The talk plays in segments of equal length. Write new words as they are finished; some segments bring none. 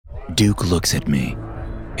Duke looks at me,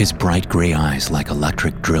 his bright gray eyes like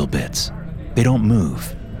electric drill bits. They don't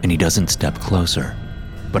move, and he doesn't step closer,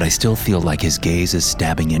 but I still feel like his gaze is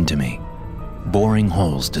stabbing into me, boring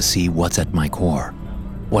holes to see what's at my core,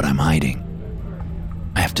 what I'm hiding.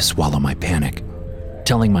 I have to swallow my panic,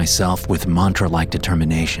 telling myself with mantra-like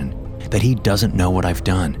determination that he doesn't know what I've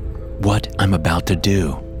done, what I'm about to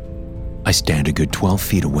do. I stand a good 12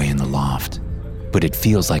 feet away in the loft, but it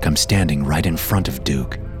feels like I'm standing right in front of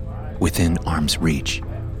Duke, within arm's reach.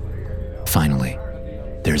 Finally,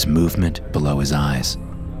 there's movement below his eyes.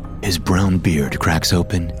 His brown beard cracks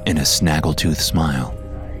open in a snaggletooth smile,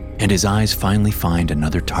 and his eyes finally find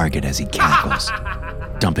another target as he cackles,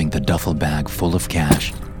 dumping the duffel bag full of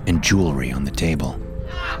cash and jewelry on the table.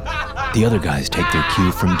 The other guys take their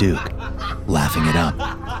cue from Duke, laughing it up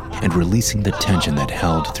and releasing the tension that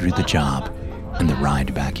held through the job and the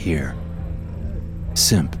ride back here.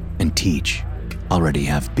 Simp and Teach already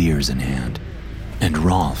have beers in hand, and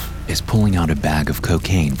Rolf is pulling out a bag of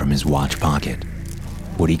cocaine from his watch pocket,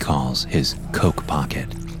 what he calls his coke pocket.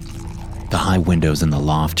 The high windows in the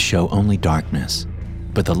loft show only darkness,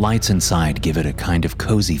 but the lights inside give it a kind of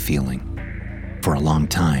cozy feeling. For a long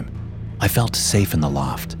time, I felt safe in the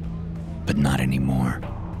loft, but not anymore.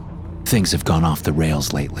 Things have gone off the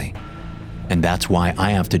rails lately, and that's why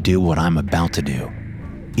I have to do what I'm about to do,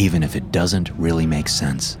 even if it doesn't really make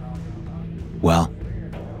sense. Well,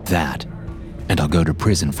 that, and I'll go to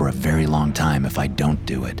prison for a very long time if I don't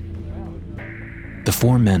do it. The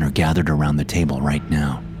 4 men are gathered around the table right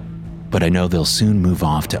now, but I know they'll soon move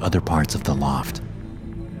off to other parts of the loft,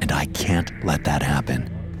 and I can't let that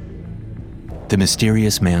happen. The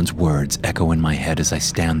mysterious man's words echo in my head as I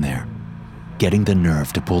stand there, getting the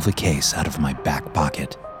nerve to pull the case out of my back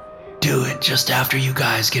pocket. "Do it just after you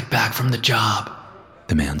guys get back from the job,"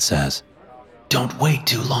 the man says. "Don't wait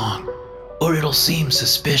too long, or it'll seem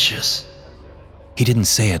suspicious." He didn't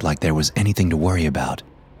say it like there was anything to worry about.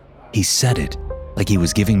 He said it like he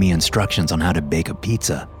was giving me instructions on how to bake a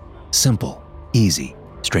pizza. Simple, easy,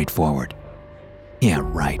 straightforward. Yeah,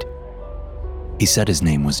 right. He said his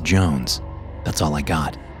name was Jones. That's all I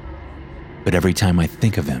got. But every time I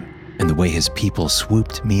think of him and the way his people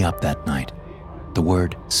swooped me up that night, the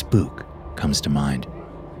word spook comes to mind.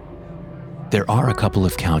 There are a couple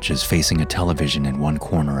of couches facing a television in one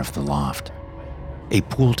corner of the loft. A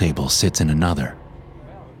pool table sits in another.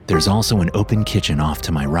 There's also an open kitchen off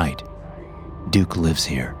to my right. Duke lives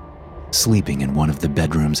here, sleeping in one of the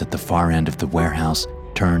bedrooms at the far end of the warehouse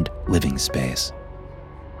turned living space.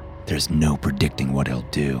 There's no predicting what he'll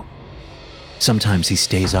do. Sometimes he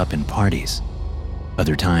stays up and parties.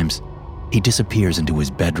 Other times, he disappears into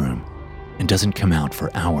his bedroom and doesn't come out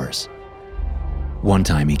for hours. One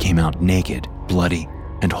time he came out naked, bloody,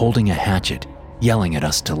 and holding a hatchet, yelling at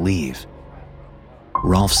us to leave.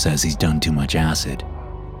 Rolf says he's done too much acid,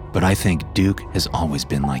 but I think Duke has always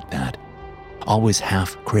been like that, always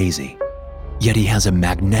half crazy. Yet he has a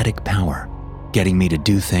magnetic power, getting me to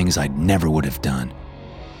do things I never would have done.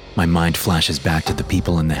 My mind flashes back to the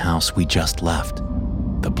people in the house we just left.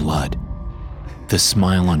 The blood. The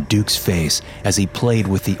smile on Duke's face as he played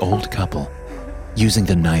with the old couple, using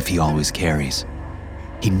the knife he always carries.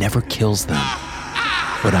 He never kills them,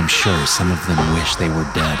 but I'm sure some of them wish they were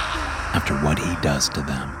dead after what he does to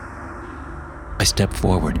them. I step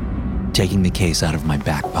forward, taking the case out of my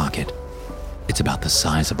back pocket. It's about the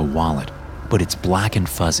size of a wallet, but it's black and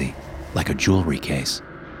fuzzy, like a jewelry case.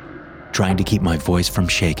 Trying to keep my voice from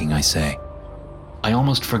shaking, I say, "I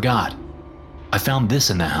almost forgot. I found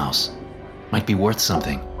this in the house. Might be worth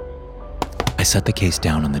something." I set the case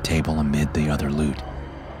down on the table amid the other loot.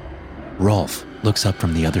 Rolf looks up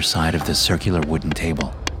from the other side of the circular wooden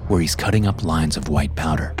table, where he's cutting up lines of white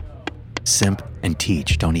powder. Simp and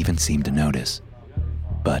Teach don't even seem to notice,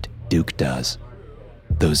 but Duke does.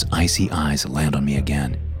 Those icy eyes land on me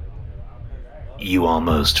again. "You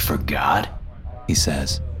almost forgot?" he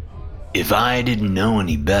says. "If I didn't know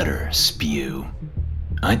any better, Spew,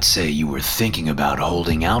 I'd say you were thinking about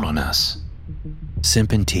holding out on us."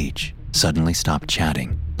 Simp and Teach suddenly stop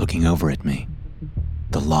chatting, looking over at me.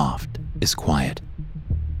 The loft is quiet.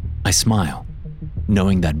 I smile,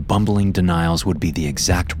 knowing that bumbling denials would be the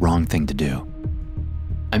exact wrong thing to do.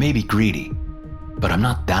 I may be greedy, but I'm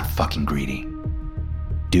not that fucking greedy.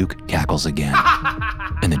 Duke cackles again,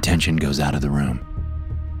 and the tension goes out of the room.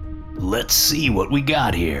 "Let's see what we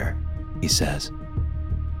got here," he says.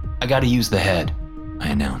 "I gotta use the head," I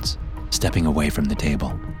announce, stepping away from the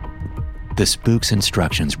table. The spook's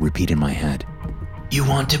instructions repeat in my head. "You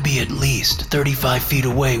want to be at least 35 feet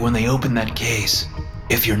away when they open that case.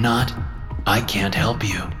 If you're not, I can't help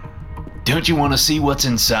you. Don't you want to see what's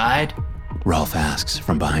inside? Rolf asks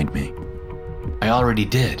from behind me. I already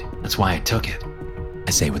did. That's why I took it.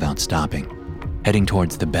 I say without stopping, heading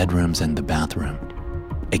towards the bedrooms and the bathroom,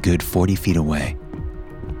 a good 40 feet away.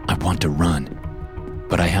 I want to run,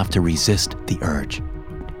 but I have to resist the urge.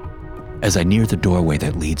 As I near the doorway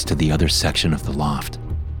that leads to the other section of the loft,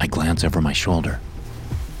 I glance over my shoulder.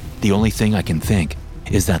 The only thing I can think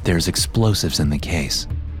is that there's explosives in the case,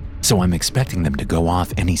 so I'm expecting them to go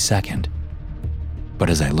off any second. But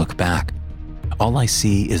as I look back, all I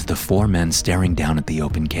see is the 4 men staring down at the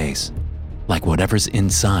open case, like whatever's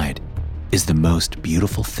inside is the most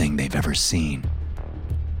beautiful thing they've ever seen.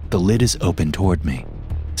 The lid is open toward me,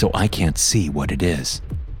 so I can't see what it is.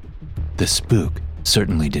 The spook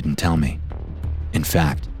certainly didn't tell me. In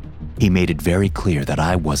fact, he made it very clear that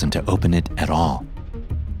I wasn't to open it at all,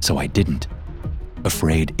 so I didn't,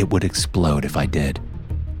 afraid it would explode if I did.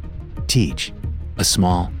 Teach, a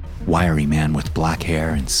small, wiry man with black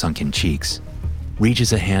hair and sunken cheeks,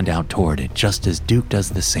 reaches a hand out toward it just as Duke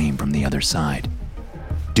does the same from the other side.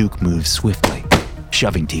 Duke moves swiftly,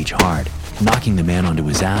 shoving Teach hard, knocking the man onto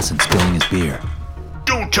his ass and spilling his beer.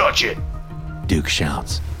 Don't touch it! Duke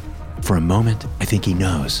shouts. For a moment, I think he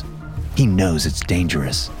knows. He knows it's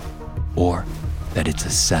dangerous, or that it's a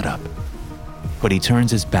setup. But he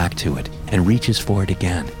turns his back to it and reaches for it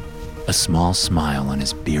again, a small smile on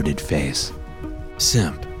his bearded face.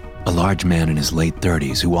 Simp, a large man in his late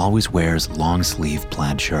 30s who always wears long-sleeve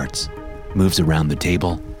plaid shirts, moves around the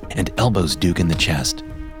table and elbows Duke in the chest,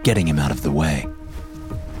 getting him out of the way.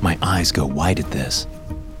 My eyes go wide at this.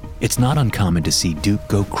 It's not uncommon to see Duke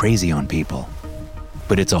go crazy on people,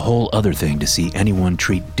 but it's a whole other thing to see anyone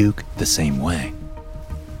treat Duke the same way.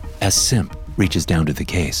 As Simp reaches down to the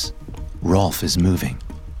case, Rolf is moving,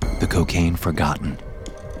 the cocaine forgotten.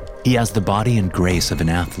 He has the body and grace of an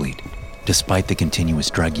athlete, despite the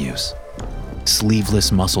continuous drug use.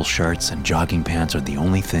 Sleeveless muscle shirts and jogging pants are the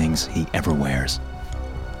only things he ever wears.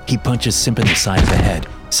 He punches Simp in the side of the head,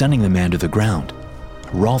 sending the man to the ground.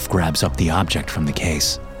 Rolf grabs up the object from the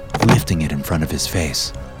case, lifting it in front of his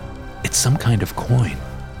face. It's some kind of coin,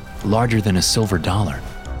 larger than a silver dollar.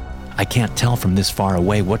 I can't tell from this far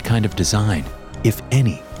away what kind of design, if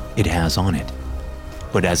any, it has on it.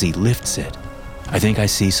 But as he lifts it, I think I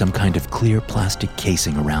see some kind of clear plastic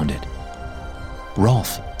casing around it.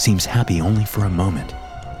 Rolf seems happy only for a moment.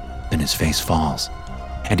 Then his face falls,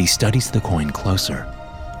 and he studies the coin closer,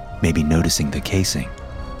 maybe noticing the casing.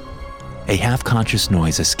 A half-conscious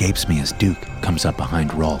noise escapes me as Duke comes up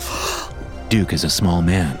behind Rolf. Duke is a small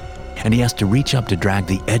man, and he has to reach up to drag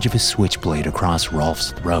the edge of his switchblade across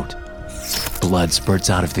Rolf's throat. Blood spurts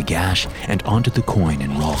out of the gash and onto the coin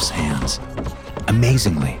in Rolf's hands.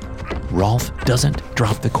 Amazingly, Rolf doesn't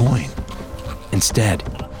drop the coin. Instead,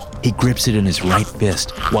 he grips it in his right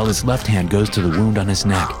fist while his left hand goes to the wound on his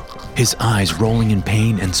neck, his eyes rolling in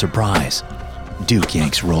pain and surprise. Duke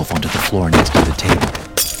yanks Rolf onto the floor next to the table.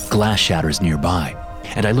 Glass shatters nearby,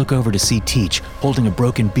 and I look over to see Teach holding a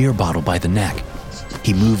broken beer bottle by the neck.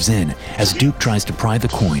 He moves in as Duke tries to pry the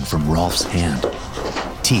coin from Rolf's hand.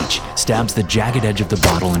 Teach stabs the jagged edge of the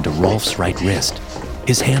bottle into Rolf's right wrist.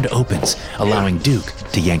 His hand opens, allowing Duke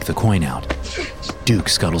to yank the coin out. Duke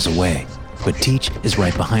scuttles away, but Teach is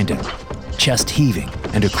right behind him, chest heaving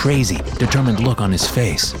and a crazy, determined look on his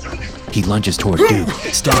face. He lunges toward Duke,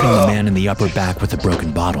 stabbing the man in the upper back with the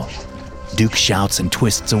broken bottle. Duke shouts and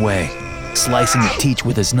twists away, slicing at Teach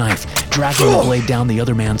with his knife, dragging the blade down the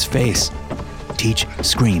other man's face. Teach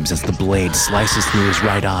screams as the blade slices through his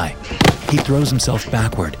right eye. He throws himself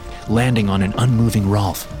backward, landing on an unmoving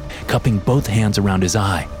Rolf, cupping both hands around his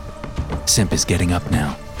eye. Simp is getting up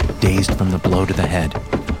now, dazed from the blow to the head.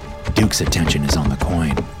 Duke's attention is on the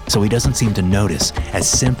coin, so he doesn't seem to notice as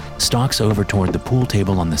Simp stalks over toward the pool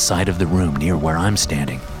table on the side of the room near where I'm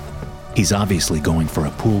standing. He's obviously going for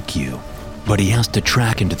a pool cue, but he has to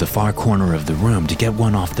track into the far corner of the room to get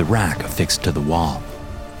one off the rack affixed to the wall.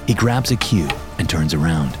 He grabs a cue and turns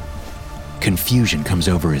around. Confusion comes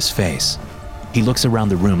over his face. He looks around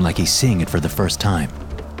the room like he's seeing it for the first time.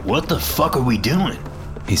 What the fuck are we doing?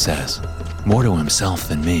 He says, more to himself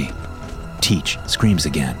than me. Teach screams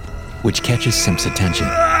again, which catches Simp's attention.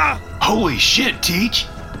 Holy shit, Teach!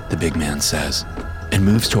 The big man says, and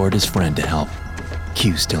moves toward his friend to help,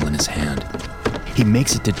 cue still in his hand. He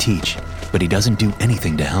makes it to Teach, but he doesn't do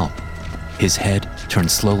anything to help. His head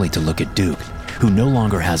turns slowly to look at Duke, who no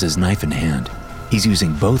longer has his knife in hand. He's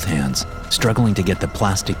using both hands, struggling to get the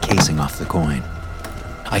plastic casing off the coin.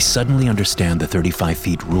 I suddenly understand the 35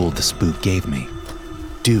 feet rule the spook gave me.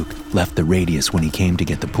 Duke left the radius when he came to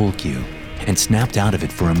get the pool cue and snapped out of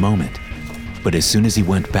it for a moment. But as soon as he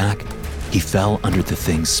went back, he fell under the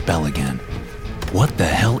thing's spell again. What the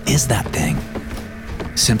hell is that thing?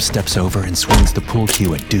 Simp steps over and swings the pool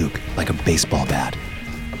cue at Duke like a baseball bat.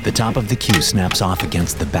 The top of the cue snaps off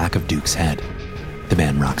against the back of Duke's head. The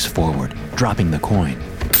man rocks forward, dropping the coin.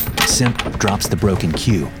 Simp drops the broken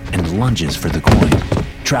cue and lunges for the coin,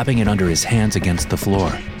 trapping it under his hands against the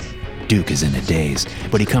floor. Duke is in a daze,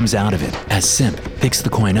 but he comes out of it as Simp picks the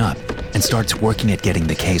coin up and starts working at getting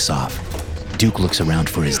the case off. Duke looks around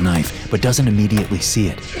for his knife, but doesn't immediately see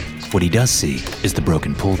it. What he does see is the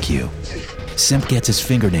broken pool cue. Simp gets his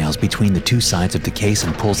fingernails between the two sides of the case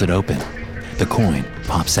and pulls it open. The coin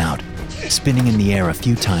pops out, spinning in the air a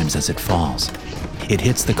few times as it falls. It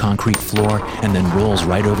hits the concrete floor and then rolls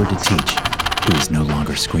right over to Teach, who is no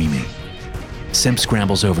longer screaming. Simp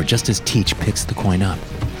scrambles over just as Teach picks the coin up.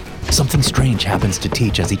 Something strange happens to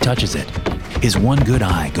Teach as he touches it, his one good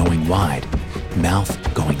eye going wide,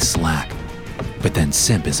 mouth going slack. But then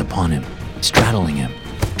Simp is upon him, straddling him,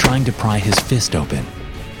 trying to pry his fist open.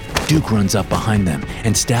 Duke runs up behind them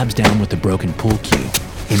and stabs down with the broken pool cue,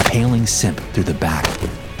 impaling Simp through the back,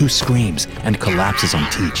 who screams and collapses on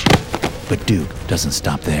Teach. But Duke doesn't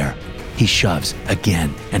stop there. He shoves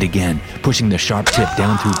again and again, pushing the sharp tip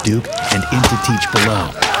down through Duke and into Teach below,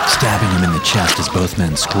 stabbing him in the chest as both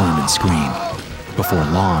men squirm and scream. Before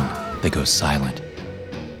long, they go silent.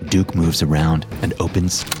 Duke moves around and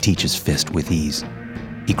opens Teach's fist with ease.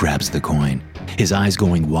 He grabs the coin, his eyes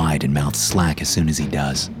going wide and mouth slack as soon as he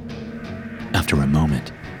does. After a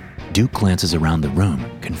moment, Duke glances around the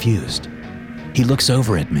room, confused. He looks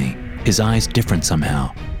over at me, his eyes different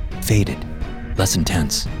somehow, faded, less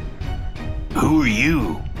intense. Who are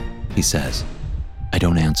you? He says. I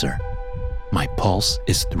don't answer. My pulse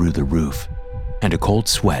is through the roof, and a cold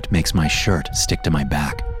sweat makes my shirt stick to my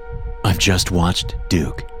back. I've just watched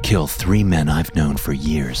Duke kill 3 men I've known for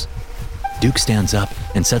years. Duke stands up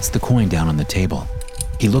and sets the coin down on the table.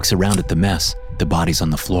 He looks around at the mess, the bodies on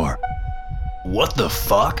the floor. What the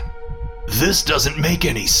fuck? This doesn't make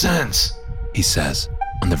any sense, he says,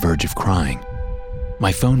 on the verge of crying.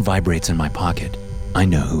 My phone vibrates in my pocket. I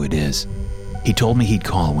know who it is. He told me he'd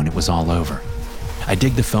call when it was all over. I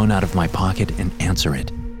dig the phone out of my pocket and answer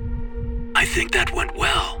it. I think that went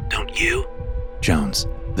well, don't you? Jones,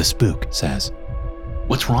 the spook, says.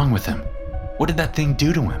 What's wrong with him? What did that thing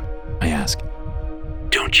do to him? I ask.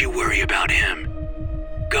 Don't you worry about him.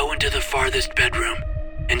 Go into the farthest bedroom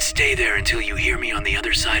and stay there until you hear me on the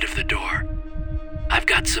other side of the door. I've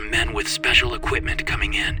got some men with special equipment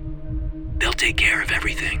coming in. They'll take care of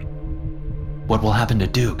everything. What will happen to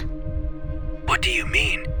Duke? What do you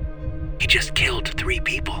mean? He just killed 3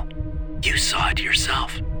 people. You saw it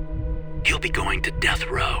yourself. He'll be going to death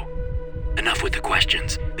row. Enough with the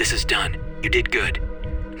questions. This is done. You did good.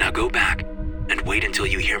 Now go back and wait until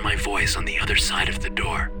you hear my voice on the other side of the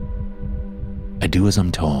door. I do as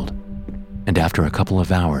I'm told, and after a couple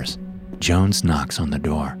of hours, Jones knocks on the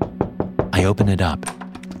door. I open it up,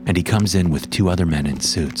 and he comes in with 2 other men in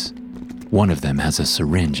suits. One of them has a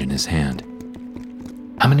syringe in his hand.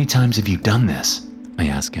 How many times have you done this? I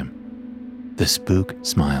ask him. The spook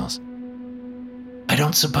smiles. I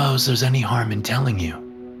don't suppose there's any harm in telling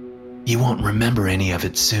you. You won't remember any of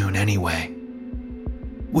it soon anyway.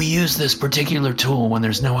 We use this particular tool when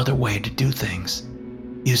there's no other way to do things.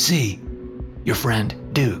 You see, your friend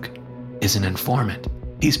Duke is an informant.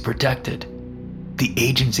 He's protected. The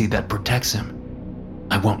agency that protects him,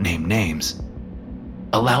 I won't name names,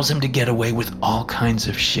 allows him to get away with all kinds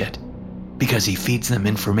of shit because he feeds them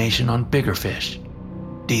information on bigger fish.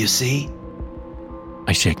 Do you see?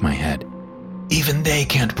 I shake my head. Even they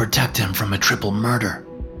can't protect him from a triple murder.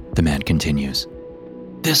 The man continues.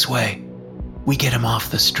 This way, we get him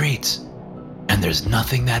off the streets, and there's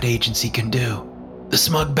nothing that agency can do. The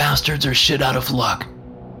smug bastards are shit out of luck.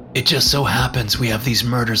 It just so happens we have these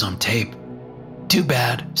murders on tape. Too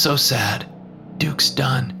bad, so sad. Duke's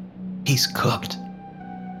done. He's cooked.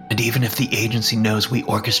 And even if the agency knows we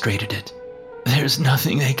orchestrated it, there's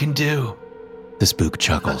nothing they can do. The spook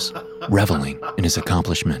chuckles, reveling in his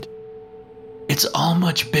accomplishment. It's all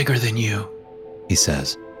much bigger than you, he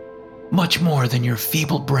says. Much more than your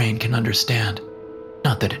feeble brain can understand.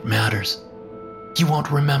 Not that it matters. You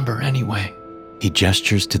won't remember anyway. He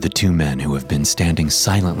gestures to the 2 men who have been standing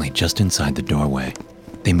silently just inside the doorway.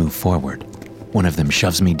 They move forward. One of them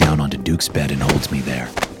shoves me down onto Duke's bed and holds me there.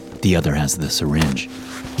 The other has the syringe.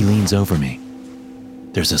 He leans over me.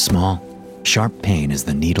 There's a small, sharp pain as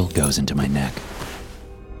the needle goes into my neck.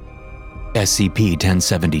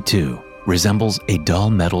 SCP-1072 resembles a dull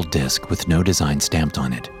metal disc with no design stamped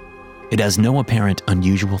on it. It has no apparent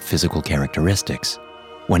unusual physical characteristics.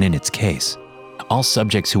 When in its case, all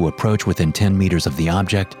subjects who approach within 10 meters of the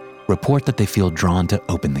object report that they feel drawn to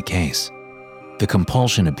open the case. the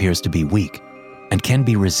compulsion appears to be weak and can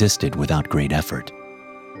be resisted without great effort.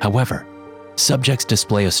 However, subjects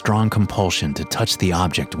display a strong compulsion to touch the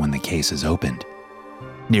object when the case is opened.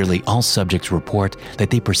 Nearly all subjects report that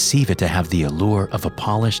they perceive it to have the allure of a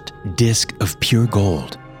polished disc of pure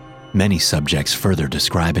gold. Many subjects further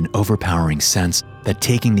describe an overpowering sense that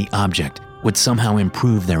taking the object would somehow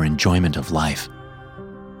improve their enjoyment of life.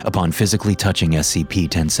 Upon physically touching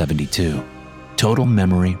SCP-1072, total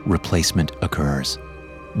memory replacement occurs.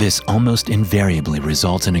 This almost invariably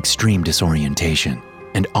results in extreme disorientation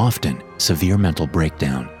and often severe mental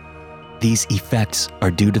breakdown. These effects are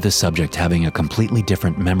due to the subject having a completely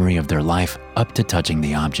different memory of their life up to touching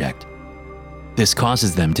the object. This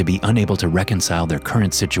causes them to be unable to reconcile their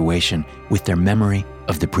current situation with their memory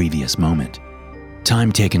of the previous moment.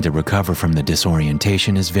 Time taken to recover from the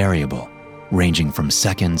disorientation is variable, ranging from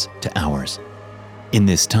seconds to hours. In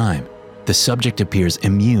this time, the subject appears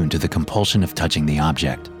immune to the compulsion of touching the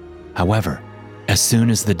object. However, as soon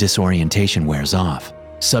as the disorientation wears off,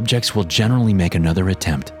 subjects will generally make another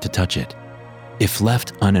attempt to touch it. If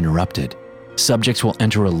left uninterrupted, subjects will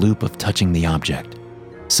enter a loop of touching the object.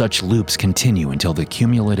 Such loops continue until the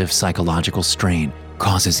cumulative psychological strain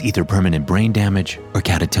causes either permanent brain damage or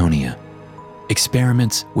catatonia.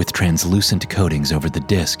 Experiments with translucent coatings over the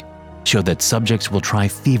disc show that subjects will try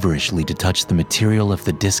feverishly to touch the material of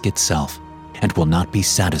the disc itself and will not be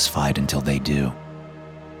satisfied until they do.